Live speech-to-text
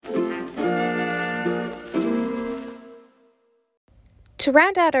To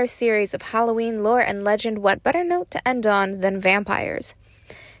round out our series of Halloween lore and legend, what better note to end on than vampires?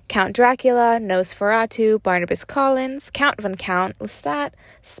 Count Dracula, Nosferatu, Barnabas Collins, Count von Count, Lestat,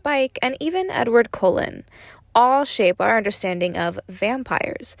 Spike, and even Edward Cullen all shape our understanding of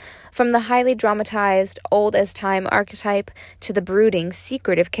vampires, from the highly dramatized, old-as-time archetype to the brooding,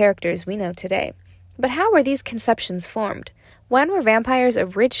 secretive characters we know today. But how were these conceptions formed? When were vampires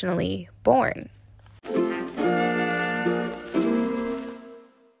originally born?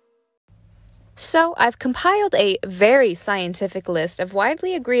 So, I've compiled a very scientific list of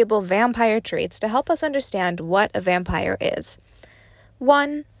widely agreeable vampire traits to help us understand what a vampire is.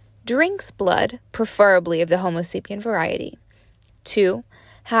 1. Drinks blood, preferably of the Homo sapien variety. 2.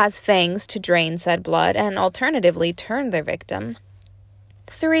 Has fangs to drain said blood and alternatively turn their victim.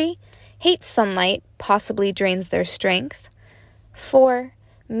 3. Hates sunlight, possibly drains their strength. 4.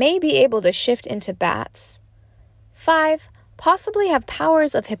 May be able to shift into bats. 5. Possibly have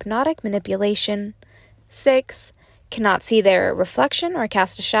powers of hypnotic manipulation. 6. Cannot see their reflection or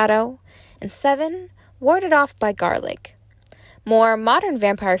cast a shadow. And 7. Warded off by garlic. More modern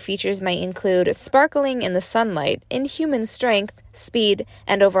vampire features might include sparkling in the sunlight, inhuman strength, speed,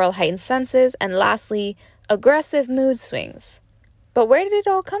 and overall heightened senses, and lastly, aggressive mood swings. But where did it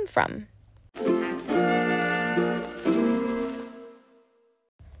all come from?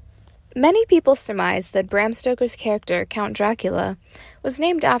 Many people surmise that Bram Stoker's character, Count Dracula, was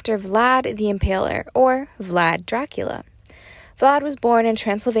named after Vlad the Impaler, or Vlad Dracula. Vlad was born in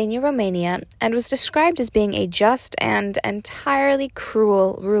Transylvania, Romania, and was described as being a just and entirely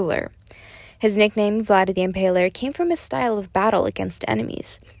cruel ruler. His nickname, Vlad the Impaler, came from his style of battle against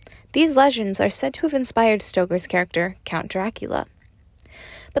enemies. These legends are said to have inspired Stoker's character, Count Dracula.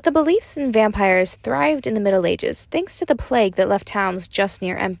 But the beliefs in vampires thrived in the Middle Ages thanks to the plague that left towns just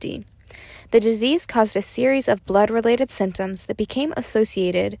near empty. The disease caused a series of blood-related symptoms that became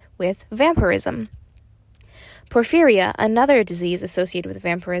associated with vampirism. Porphyria, another disease associated with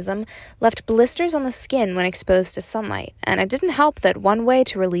vampirism, left blisters on the skin when exposed to sunlight, and it didn't help that one way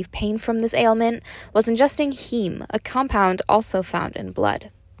to relieve pain from this ailment was ingesting heme, a compound also found in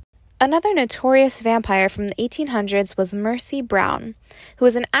blood. Another notorious vampire from the 1800s was Mercy Brown, who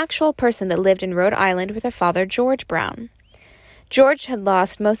was an actual person that lived in Rhode Island with her father, George Brown. George had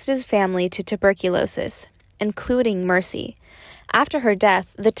lost most of his family to tuberculosis, including Mercy. After her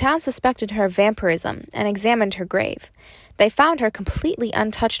death, the town suspected her of vampirism and examined her grave. They found her completely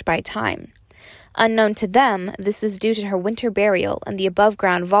untouched by time. Unknown to them, this was due to her winter burial and the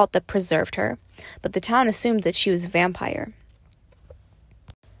above-ground vault that preserved her, but the town assumed that she was a vampire.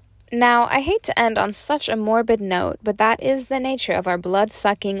 Now, I hate to end on such a morbid note, but that is the nature of our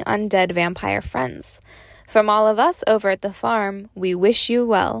blood-sucking, undead vampire friends. From all of us over at the farm, we wish you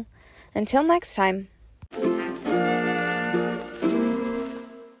well. Until next time.